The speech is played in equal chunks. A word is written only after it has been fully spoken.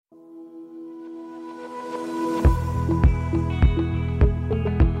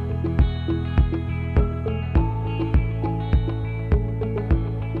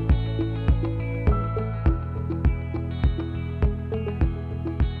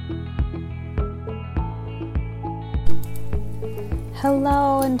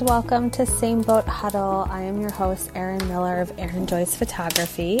Hello and welcome to Same Boat Huddle. I am your host, Erin Miller of Erin Joyce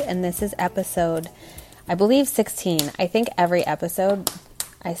Photography, and this is episode, I believe, 16. I think every episode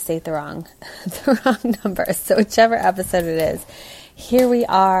I state the wrong number, so whichever episode it is, here we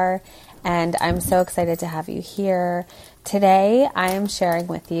are, and I'm so excited to have you here. Today, I am sharing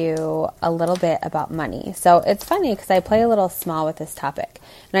with you a little bit about money. So it's funny because I play a little small with this topic,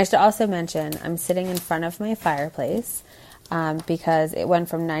 and I should also mention I'm sitting in front of my fireplace. Because it went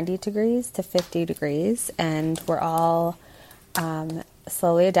from 90 degrees to 50 degrees, and we're all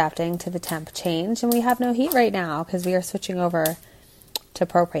slowly adapting to the temp change, and we have no heat right now because we are switching over to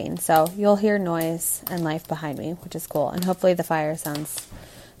propane. So you'll hear noise and life behind me, which is cool, and hopefully the fire sounds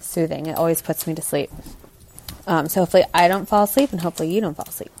soothing. It always puts me to sleep. So hopefully I don't fall asleep, and hopefully you don't fall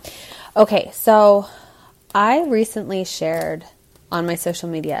asleep. Okay, so I recently shared on my social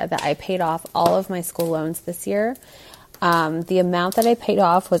media that I paid off all of my school loans this year. The amount that I paid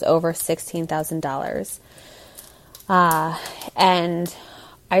off was over $16,000. And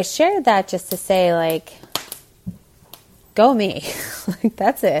I shared that just to say, like, go me. Like,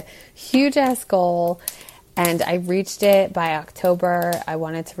 that's a huge ass goal. And I reached it by October. I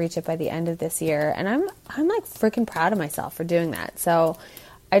wanted to reach it by the end of this year. And I'm like freaking proud of myself for doing that. So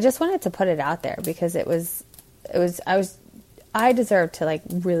I just wanted to put it out there because I deserved to like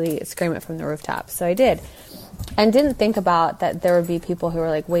really scream it from the rooftop. So I did. And didn't think about that there would be people who were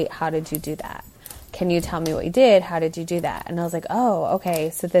like, wait, how did you do that? Can you tell me what you did? How did you do that? And I was like, oh, okay,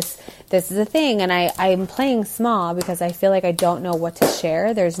 so this is a thing. And I'm playing small because I feel like I don't know what to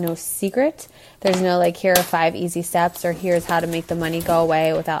share. There's no secret. There's no like, here are 5 easy steps, or here's how to make the money go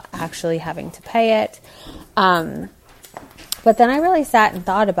away without actually having to pay it. But then I really sat and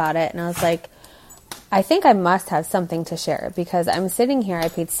thought about it, and I was like, I think I must have something to share because I'm sitting here. I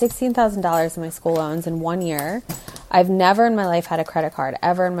paid $16,000 in my school loans in 1 year. I've never in my life had a credit card,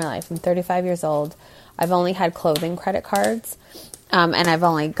 ever in my life. I'm 35 years old. I've only had clothing credit cards, and I've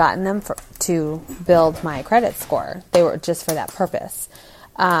only gotten them to build my credit score. They were just for that purpose.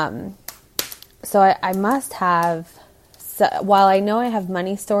 So I must have, while I know I have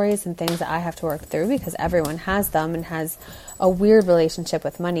money stories and things that I have to work through because everyone has them and has a weird relationship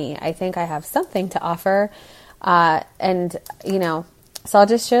with money, I think I have something to offer. And, you know, so I'll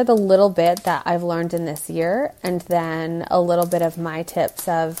just share the little bit that I've learned in this year, and then a little bit of my tips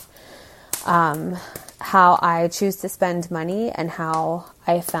of how I choose to spend money and how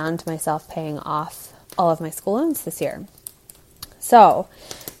I found myself paying off all of my school loans this year. So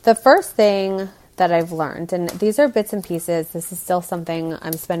the first thing that I've learned, and these are bits and pieces, this is still something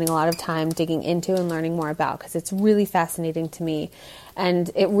I'm spending a lot of time digging into and learning more about because it's really fascinating to me,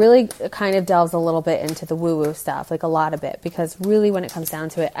 and it really kind of delves a little bit into the woo-woo stuff, like a lot of it, because really when it comes down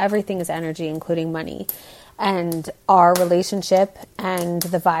to it, everything is energy, including money, and our relationship and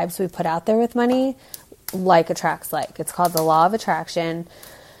the vibes we put out there with money, like attracts like. It's called the law of attraction.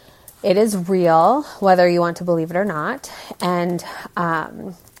 It is real, whether you want to believe it or not, and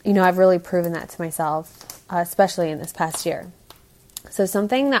you know, I've really proven that to myself, especially in this past year. So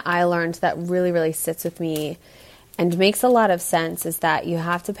something that I learned that really, really sits with me and makes a lot of sense is that you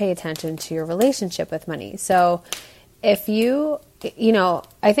have to pay attention to your relationship with money. So if you know,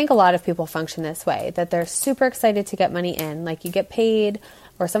 I think a lot of people function this way, that they're super excited to get money in, like you get paid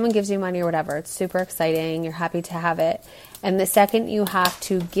or someone gives you money or whatever. It's super exciting. You're happy to have it. And the second you have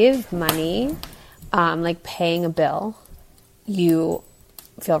to give money, like paying a bill, you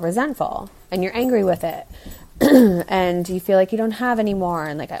feel resentful and you're angry with it and you feel like you don't have any more,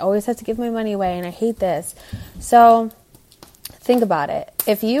 and like I always have to give my money away and I hate this. So think about it.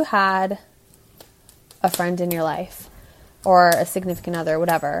 If you had a friend in your life or a significant other,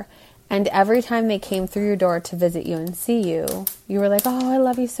 whatever, and every time they came through your door to visit you and see you, you were like, oh, I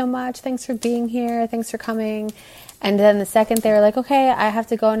love you so much, thanks for being here, thanks for coming. And then the second they were like, okay, I have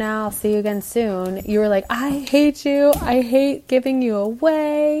to go now, I'll see you again soon, you were like, I hate you, I hate giving you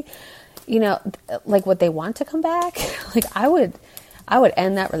away. You know, like, would they want to come back? Like, I would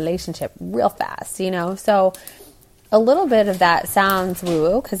end that relationship real fast, you know? So a little bit of that sounds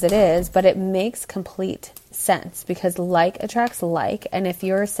woo-woo, because it is, but it makes complete sense, because like attracts like. And if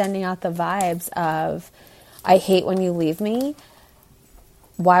you're sending out the vibes of, I hate when you leave me,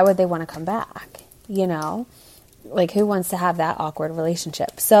 why would they want to come back? You know? Like, who wants to have that awkward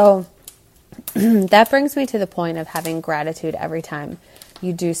relationship? So that brings me to the point of having gratitude every time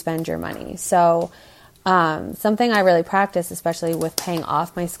you do spend your money. So something I really practice, especially with paying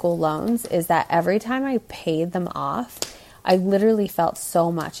off my school loans, is that every time I paid them off, I literally felt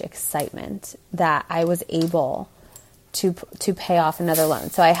so much excitement that I was able to pay off another loan.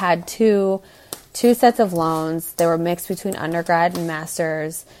 So I had two 2 sets of loans. They were mixed between undergrad and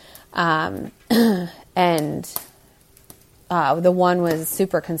master's. And the one was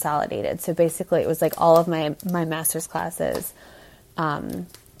super consolidated. So basically it was like all of my master's classes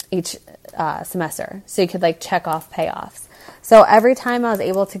each semester. So you could like check off payoffs. So every time I was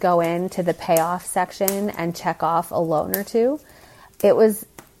able to go into the payoff section and check off a loan or two, it was,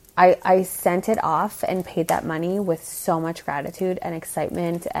 I sent it off and paid that money with so much gratitude and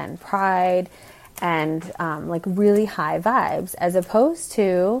excitement and pride and like really high vibes, as opposed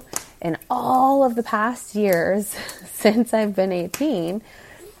to in all of the past years since I've been 18,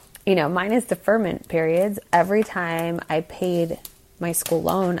 minus deferment periods, every time I paid my school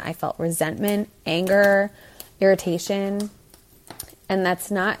loan, I felt resentment, anger, irritation, and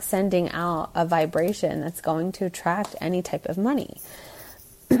that's not sending out a vibration that's going to attract any type of money.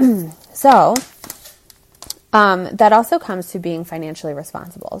 So, that also comes to being financially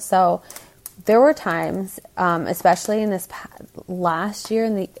responsible. So there were times, especially in this last year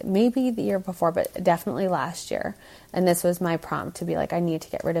and maybe the year before, but definitely last year. And this was my prompt to be like, I need to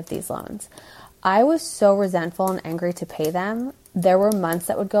get rid of these loans. I was so resentful and angry to pay them. There were months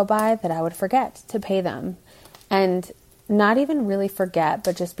that would go by that I would forget to pay them, and not even really forget,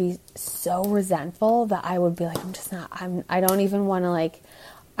 but just be so resentful that I would be like, I don't even want to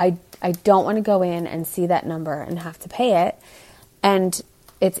I don't want to go in and see that number and have to pay it. And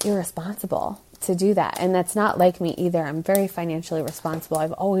it's irresponsible to do that. And that's not like me either. I'm very financially responsible.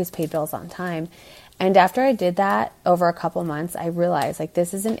 I've always paid bills on time. And after I did that over a couple months, I realized like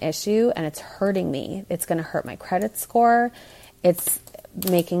this is an issue and it's hurting me. It's going to hurt my credit score. It's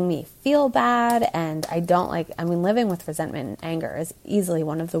making me feel bad. And living with resentment and anger is easily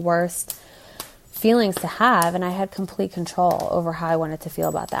one of the worst feelings to have. And I had complete control over how I wanted to feel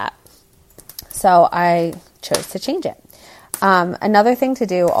about that. So I chose to change it. Another thing to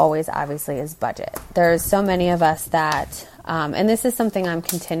do always, obviously, is budget. There's so many of us that, and this is something I'm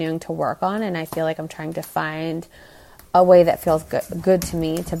continuing to work on, and I feel like I'm trying to find a way that feels good to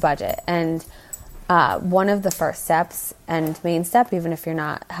me to budget. And one of the first steps and main step, even if you're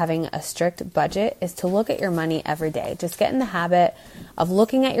not having a strict budget, is to look at your money every day. Just get in the habit of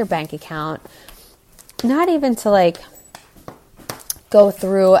looking at your bank account, not even to go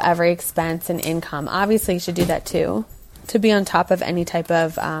through every expense and income. Obviously, you should do that too, to be on top of any type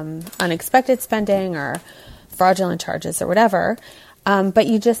of unexpected spending or fraudulent charges or whatever. But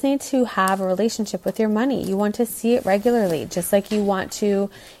you just need to have a relationship with your money. You want to see it regularly, just like you want to,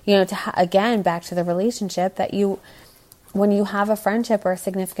 again, back to the relationship that when you have a friendship or a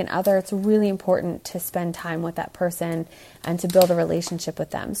significant other, it's really important to spend time with that person and to build a relationship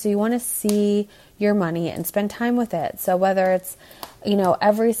with them. So you want to see your money and spend time with it. So whether it's,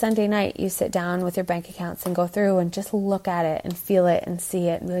 every Sunday night you sit down with your bank accounts and go through and just look at it and feel it and see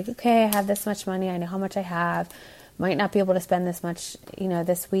it and be like, okay, I have this much money. I know how much I have. Might not be able to spend this much,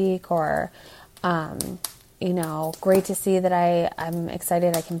 this week, or, great to see that I'm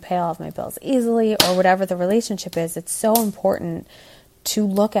excited I can pay all of my bills easily, or whatever the relationship is. It's so important to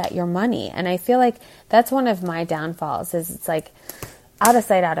look at your money. And I feel like that's one of my downfalls is it's like out of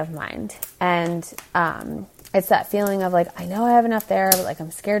sight, out of mind. And it's that feeling of I know I have enough there, but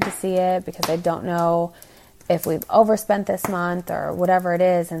I'm scared to see it because I don't know if we've overspent this month or whatever it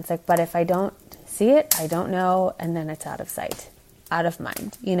is. And it's but if I don't see it, I don't know. And then it's out of sight, out of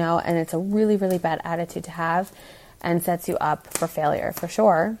mind, and it's a really, really bad attitude to have and sets you up for failure for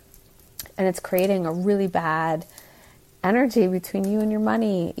sure. And it's creating a really bad energy between you and your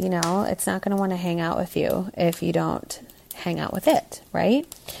money. It's not going to want to hang out with you if you don't hang out with it, right?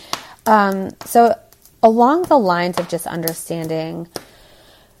 So along the lines of just understanding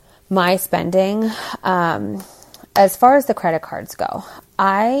my spending, as far as the credit cards go,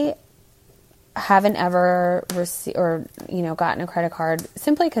 I haven't ever received or, gotten a credit card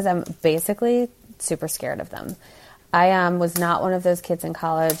simply because I'm basically super scared of them. I was not one of those kids in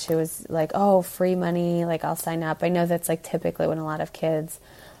college who was like, oh, free money, I'll sign up. I know that's typically when a lot of kids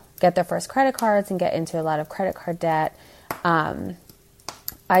get their first credit cards and get into a lot of credit card debt.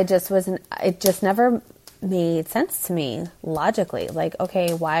 It just never made sense to me logically.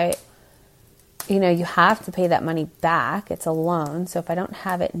 Okay, why, you have to pay that money back. It's a loan. So if I don't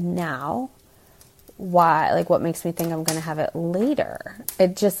have it now, why, what makes me think I'm going to have it later?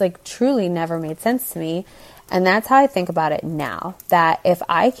 It just truly never made sense to me. And that's how I think about it now, that if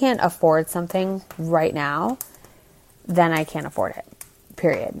I can't afford something right now, then I can't afford it,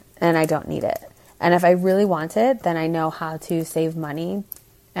 period. And I don't need it. And if I really want it, then I know how to save money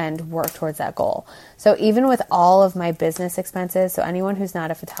and work towards that goal. So even with all of my business expenses, so anyone who's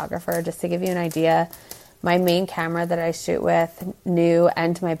not a photographer, just to give you an idea, My main camera that I shoot with, new,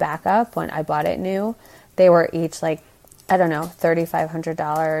 and my backup, when I bought it new, they were each like, I don't know,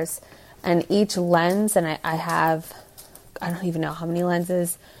 $3,500. And each lens, and I have, I don't even know how many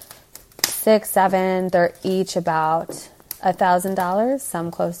lenses, 6, 7, they're each about $1,000,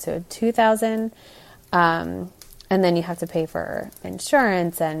 some close to $2,000. And then you have to pay for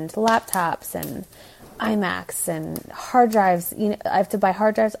insurance and laptops and iMacs and hard drives. You know, I have to buy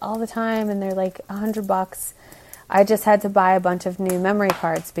hard drives all the time, and they're like $100. I just had to buy a bunch of new memory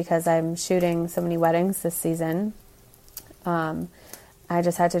cards because I'm shooting so many weddings this season. I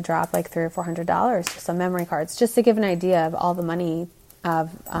just had to drop like $300 or $400 just on memory cards, just to give an idea of all the money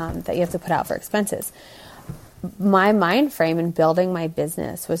that you have to put out for expenses. My mind frame in building my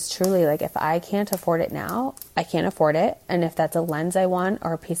business was truly like, if I can't afford it now, I can't afford it. And if that's a lens I want,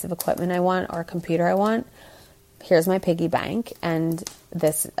 or a piece of equipment I want, or a computer I want, here's my piggy bank. And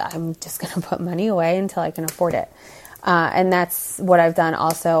this, I'm just going to put money away until I can afford it. And that's what I've done.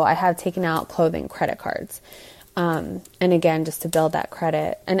 Also, I have taken out clothing credit cards. And again, just to build that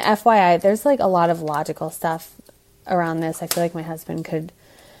credit. And FYI, there's like a lot of logical stuff around this. I feel like my husband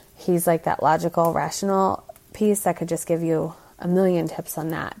he's like that logical, rational piece that could just give you a million tips on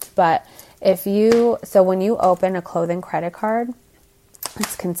that. But when you open a clothing credit card,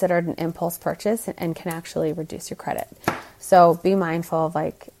 it's considered an impulse purchase and can actually reduce your credit. So be mindful of,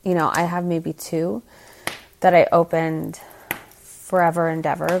 like, you know, I have maybe 2 that I opened forever and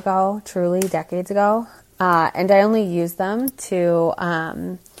ever ago, truly decades ago. And I only use them to,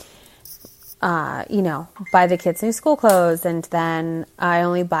 buy the kids new school clothes. And then I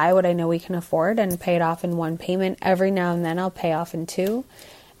only buy what I know we can afford and pay it off in one payment. Every now and then I'll pay off in 2,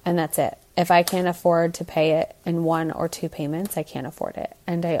 and that's it. If I can't afford to pay it in 1 or 2 payments, I can't afford it.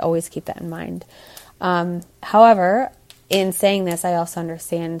 And I always keep that in mind. However, in saying this, I also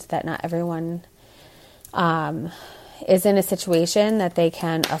understand that not everyone is in a situation that they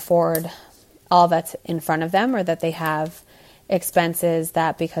can afford all that's in front of them, or that they have expenses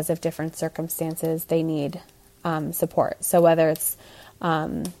that, because of different circumstances, they need support. So whether it's,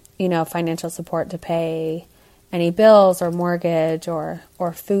 financial support to pay any bills or mortgage or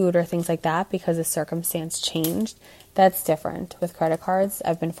food or things like that, because the circumstance changed, that's different with credit cards.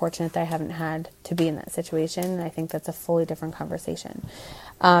 I've been fortunate that I haven't had to be in that situation, and I think that's a fully different conversation.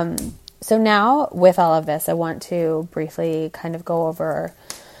 So now, with all of this, I want to briefly kind of go over,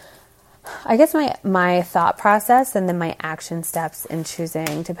 I guess, my thought process and then my action steps in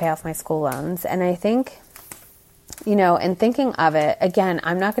choosing to pay off my school loans. And I think, in thinking of it, again,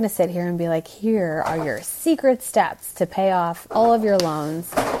 I'm not going to sit here and be like, here are your secret steps to pay off all of your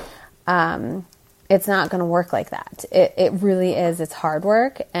loans. It's not going to work like that. It really is. It's hard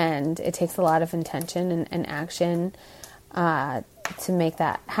work, and it takes a lot of intention and action to make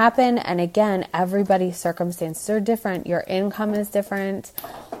that happen. And again, everybody's circumstances are different. Your income is different.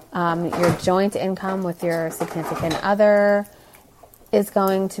 Your joint income with your significant other is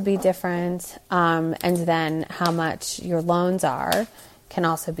going to be different. And then how much your loans are can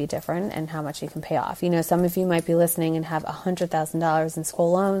also be different, and how much you can pay off. Some of you might be listening and have $100,000 in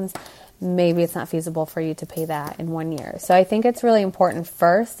school loans. Maybe it's not feasible for you to pay that in 1 year. So I think it's really important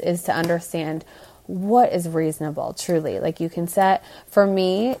first is to understand what is reasonable, truly. Like, you can set, for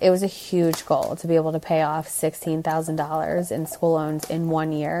me, it was a huge goal to be able to pay off $16,000 in school loans in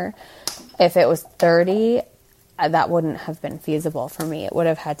 1 year. If it was 30, that wouldn't have been feasible for me. It would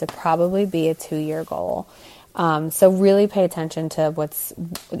have had to probably be a 2-year goal. So really pay attention to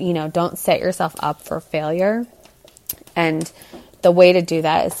don't set yourself up for failure. And the way to do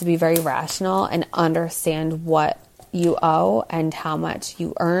that is to be very rational and understand what you owe and how much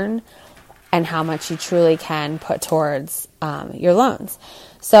you earn and how much you truly can put towards your loans.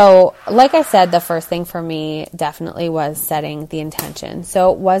 So like I said, the first thing for me definitely was setting the intention.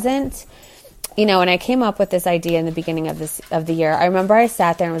 So it wasn't, when I came up with this idea in the beginning of the year, I remember I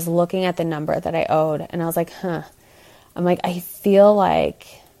sat there and was looking at the number that I owed, and I was like, I'm like, I feel like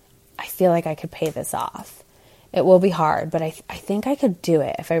I could pay this off. It will be hard, but I think I could do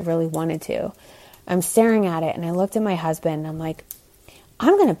it if I really wanted to. I'm staring at it, and I looked at my husband, and I'm like,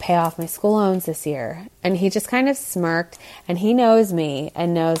 I'm going to pay off my school loans this year. And he just kind of smirked, and he knows me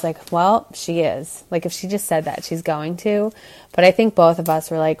and knows, like, well, she is. Like, if she just said that, she's going to. But I think both of us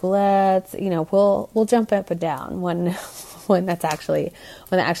were like, let's, we'll jump up and down when that actually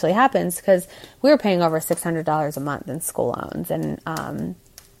happens, because we were paying over $600 a month in school loans. And,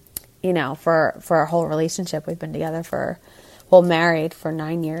 for our whole relationship, we've been together married for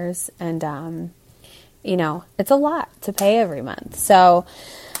 9 years. And, it's a lot to pay every month. So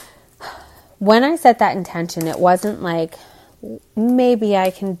when I set that intention, it wasn't like, maybe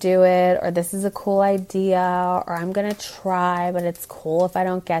I can do it, or this is a cool idea, or I'm going to try, but it's cool if I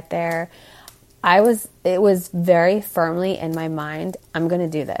don't get there. It was very firmly in my mind, I'm going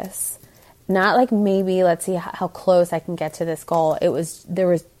to do this. Not like maybe let's see how close I can get to this goal. There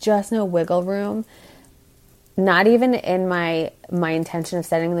was just no wiggle room. Not even in my intention of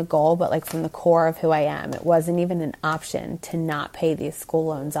setting the goal, but like from the core of who I am. It wasn't even an option to not pay these school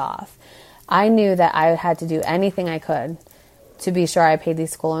loans off. I knew that I had to do anything I could to be sure I paid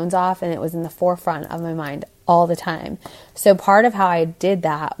these school loans off, and it was in the forefront of my mind all the time. So part of how I did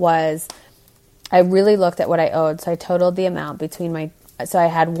that was I really looked at what I owed. So I totaled the amount so I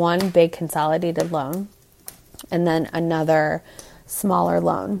had one big consolidated loan and then another smaller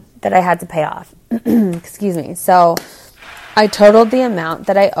loan that I had to pay off. Excuse me. So I totaled the amount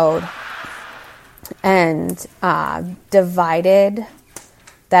that I owed and divided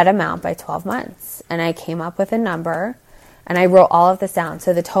that amount by 12 months. And I came up with a number, and I wrote all of this down.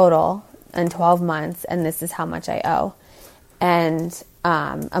 So the total in 12 months, and this is how much I owe. And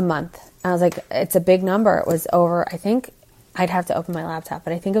a month. I was like, it's a big number. It was over, I think, I'd have to open my laptop,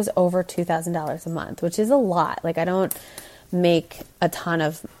 but I think it was over $2,000 a month, which is a lot. Like, I don't make a ton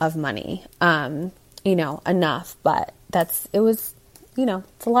of money, enough, but it was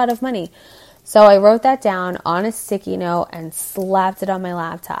it's a lot of money. So I wrote that down on a sticky note and slapped it on my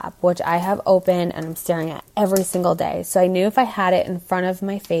laptop, which I have open and I'm staring at every single day. So I knew if I had it in front of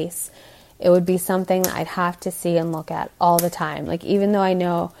my face, it would be something that I'd have to see and look at all the time. Like, even though I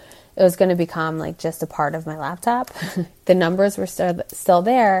know it was going to become like just a part of my laptop, the numbers were still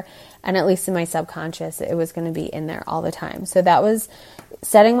there. And at least in my subconscious, it was going to be in there all the time. So that was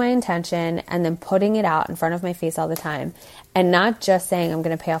setting my intention and then putting it out in front of my face all the time. And not just saying I'm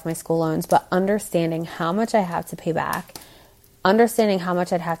going to pay off my school loans, but understanding how much I have to pay back, understanding how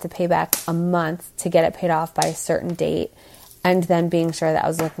much I'd have to pay back a month to get it paid off by a certain date, and then being sure that I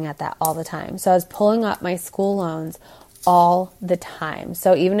was looking at that all the time. So I was pulling up my school loans all the time.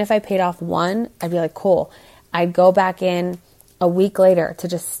 So even if I paid off one, I'd be like, cool. I'd go back in a week later to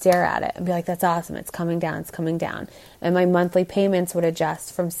just stare at it and be like, that's awesome. It's coming down. It's coming down. And my monthly payments would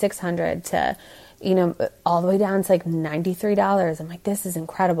adjust from $600 to, all the way down to like $93. I'm like, this is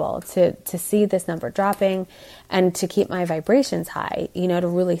incredible to see this number dropping and to keep my vibrations high, to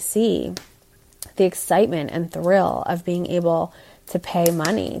really see the excitement and thrill of being able to pay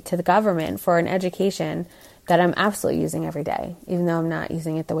money to the government for an education that I'm absolutely using every day, even though I'm not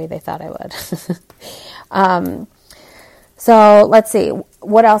using it the way they thought I would. So let's see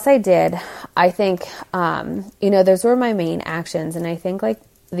what else I did. I think, those were my main actions. And I think like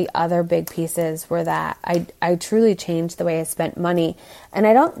the other big pieces were that I truly changed the way I spent money. And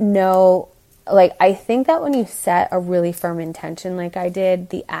I don't know, like, I think that when you set a really firm intention, like I did,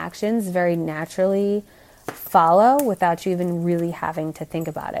 the actions very naturally follow without you even really having to think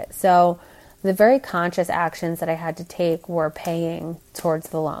about it. So the very conscious actions that I had to take were paying towards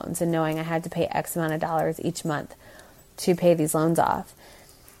the loans and knowing I had to pay X amount of dollars each month to pay these loans off.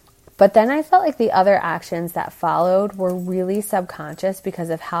 But then I felt like the other actions that followed were really subconscious because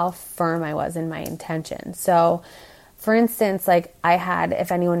of how firm I was in my intention. So for instance, like I had,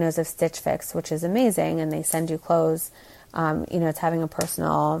 if anyone knows of Stitch Fix, which is amazing, and they send you clothes, it's having a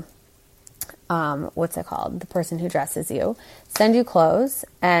personal, what's it called? The person who dresses you, send you clothes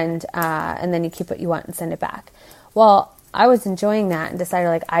and then you keep what you want and send it back. Well, I was enjoying that and decided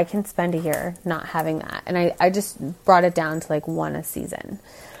like I can spend a year not having that. And I just brought it down to like one a season.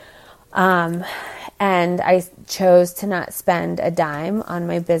 And I chose to not spend a dime on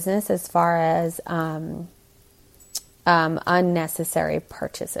my business as far as, unnecessary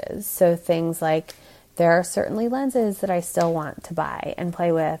purchases. So things like there are certainly lenses that I still want to buy and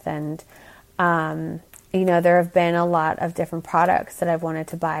play with. And, there have been a lot of different products that I've wanted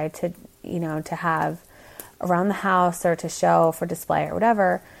to buy to, to have around the house or to show for display or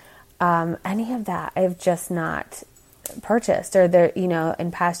whatever. Any of that I've just not purchased, or there,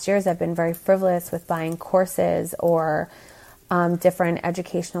 in past years I've been very frivolous with buying courses or different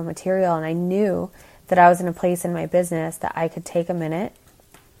educational material. And I knew that I was in a place in my business that I could take a minute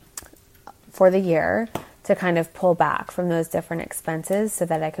for the year to kind of pull back from those different expenses so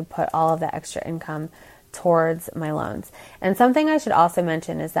that I could put all of that extra income towards my loans. And something I should also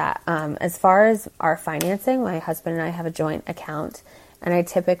mention is that as far as our financing, my husband and I have a joint account, and I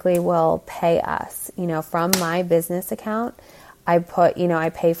typically will pay us, from my business account. I put, I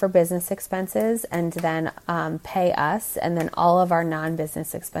pay for business expenses and then pay us, and then all of our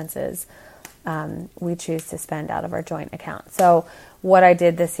non-business expenses we choose to spend out of our joint account. So what I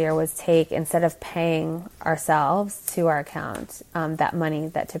did this year was take, instead of paying ourselves to our account, that money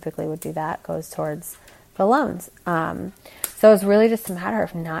that typically would do that goes towards the loans. So So it's really just a matter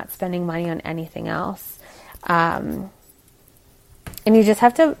of not spending money on anything else. And you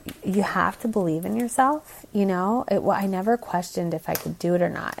have to believe in yourself, I never questioned if I could do it or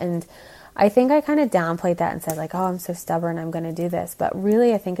not. And I think I kind of downplayed that and said like, oh, I'm so stubborn, I'm going to do this. But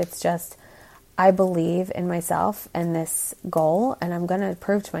really, I think it's just, I believe in myself and this goal, and I'm going to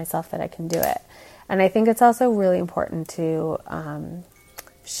prove to myself that I can do it. And I think it's also really important to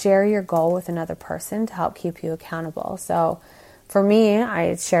share your goal with another person to help keep you accountable. So for me,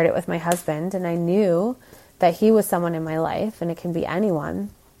 I shared it with my husband, and I knew that he was someone in my life, and it can be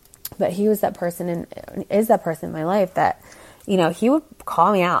anyone, but he was that person and is that person in my life that, he would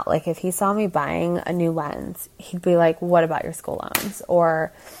call me out. Like if he saw me buying a new lens, he'd be like, what about your school loans?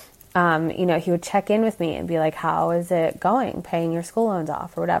 Or, he would check in with me and be like, how is it going, paying your school loans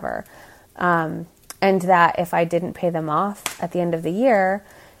off or whatever. And that if I didn't pay them off at the end of the year,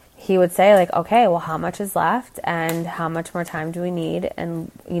 he would say like, okay, well, how much is left and how much more time do we need?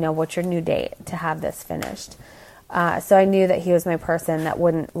 And, what's your new date to have this finished? So I knew that he was my person that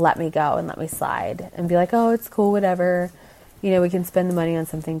wouldn't let me go and let me slide and be like, oh, it's cool, whatever. We can spend the money on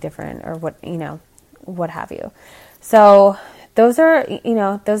something different or what have you. So those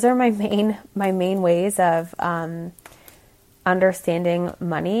are my main ways of, understanding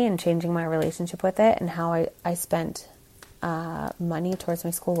money and changing my relationship with it, and how I spent money towards my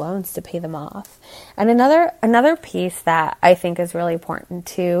school loans to pay them off. And another piece that I think is really important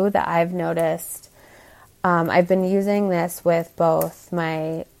too, that I've noticed, I've been using this with both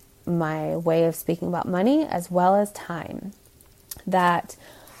my way of speaking about money as well as time, that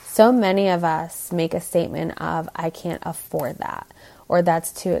so many of us make a statement of, I can't afford that, or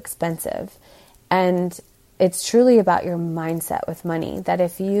that's too expensive. And it's truly about your mindset with money, that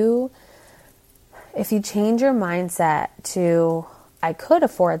if you change your mindset to, I could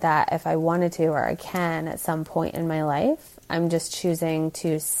afford that if I wanted to, or I can at some point in my life, I'm just choosing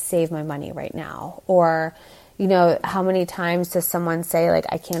to save my money right now. Or, how many times does someone say like,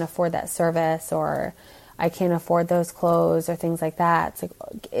 I can't afford that service, or I can't afford those clothes, or things like that. It's like,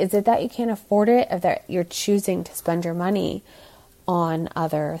 is it that you can't afford it, or that you're choosing to spend your money on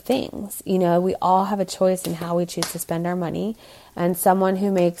other things? We all have a choice in how we choose to spend our money. And someone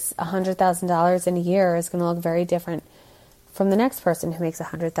who makes $100,000 in a year is going to look very different from the next person who makes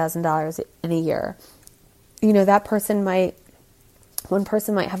 $100,000 in a year. One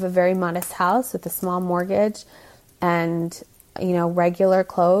person might have a very modest house with a small mortgage and, regular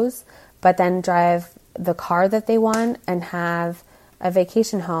clothes, but then drive the car that they want and have a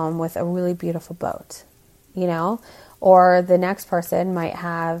vacation home with a really beautiful boat, Or the next person might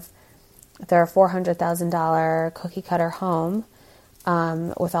have their $400,000 cookie cutter home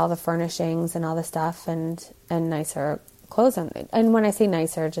with all the furnishings and all the stuff and nicer clothes on it. And when I say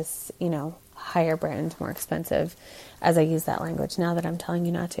nicer, just, higher brand, more expensive, as I use that language now that I'm telling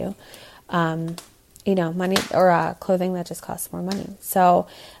you not to. Money or clothing that just costs more money. So,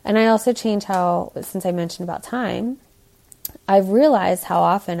 and I also change how, since I mentioned about time, I've realized how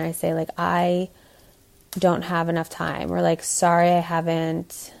often I say like, I don't have enough time, or like, sorry, I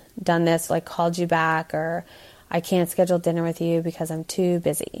haven't done this, like called you back, or I can't schedule dinner with you because I'm too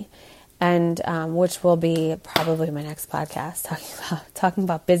busy. And, which will be probably my next podcast talking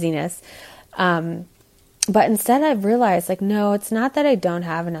about busyness. But instead I've realized like, no, it's not that I don't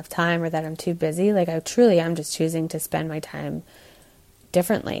have enough time or that I'm too busy. Like I truly am just choosing to spend my time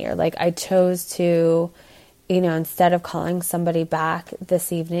differently. Or like I chose to, instead of calling somebody back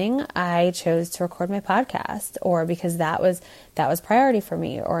this evening, I chose to record my podcast, or because that was priority for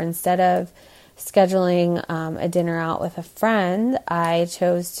me. Or instead of scheduling a dinner out with a friend, I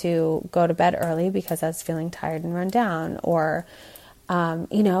chose to go to bed early because I was feeling tired and run down. Or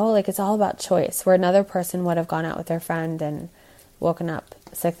like it's all about choice, where another person would have gone out with their friend and woken up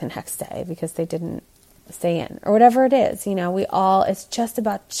sick the next day because they didn't stay in, or whatever it is. It's just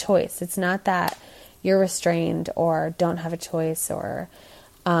about choice. It's not that you're restrained or don't have a choice, or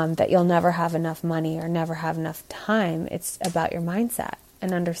that you'll never have enough money or never have enough time. It's about your mindset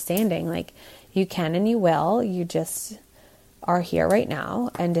and understanding like you can and you will. You just are here right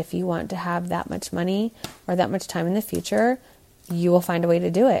now. And if you want to have that much money or that much time in the future, you will find a way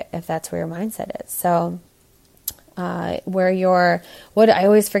to do it if that's where your mindset is. So what I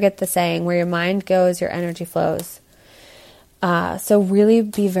always forget the saying, where your mind goes, your energy flows. So really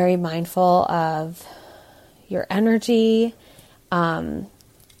be very mindful of your energy, and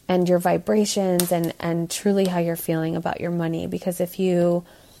your vibrations, and truly how you're feeling about your money. Because if you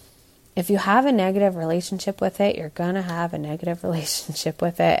have a negative relationship with it, you're going to have a negative relationship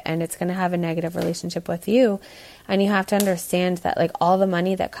with it, and it's going to have a negative relationship with you. And you have to understand that like all the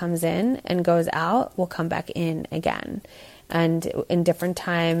money that comes in and goes out will come back in again. and in different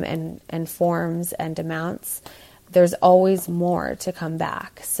time and forms and amounts, there's always more to come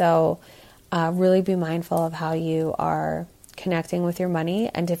back. So really be mindful of how you are connecting with your money.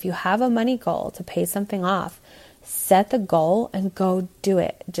 And if you have a money goal to pay something off, set the goal and go do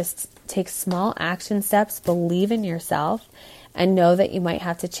it. Just take small action steps, believe in yourself, and know that you might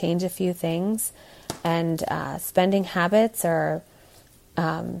have to change a few things and spending habits or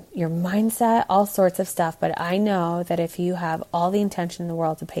your mindset, all sorts of stuff. But I know that if you have all the intention in the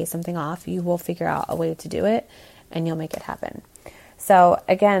world to pay something off, you will figure out a way to do it and you'll make it happen. So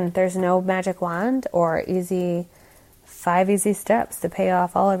again, there's no magic wand or 5 easy steps to pay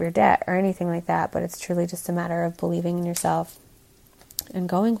off all of your debt or anything like that, but it's truly just a matter of believing in yourself and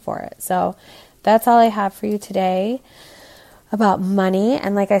going for it. So that's all I have for you today about money.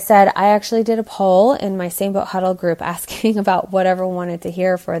 And like I said, I actually did a poll in my Same Boat Huddle group asking about what everyone wanted to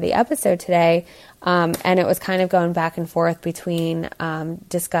hear for the episode today. And it was kind of going back and forth between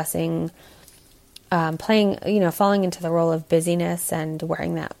discussing falling into the role of busyness and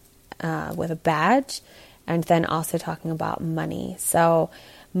wearing that with a badge, and then also talking about money. So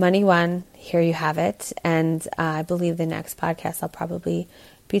money won, here you have it. And I believe the next podcast I'll probably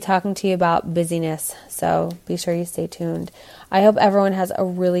be talking to you about busyness. So be sure you stay tuned. I hope everyone has a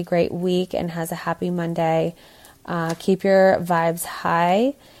really great week and has a happy Monday. Keep your vibes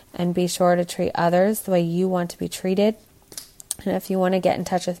high and be sure to treat others the way you want to be treated. And if you want to get in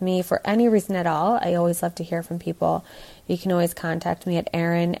touch with me for any reason at all, I always love to hear from people. You can always contact me at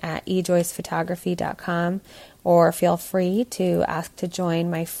erin@ejoycephotography.com, or feel free to ask to join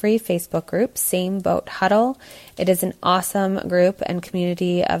my free Facebook group, Same Boat Huddle. It is an awesome group and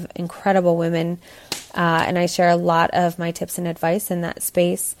community of incredible women, and I share a lot of my tips and advice in that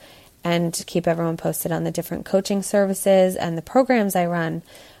space and keep everyone posted on the different coaching services and the programs I run.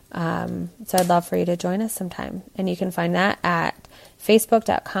 So I'd love for you to join us sometime. And you can find that at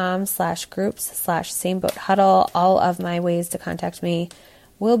facebook.com/groups/sameboathuddle. All of my ways to contact me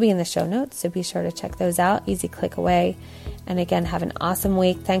will be in the show notes, so be sure to check those out. Easy click away. And again, have an awesome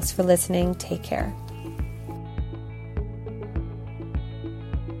week. Thanks for listening. Take care.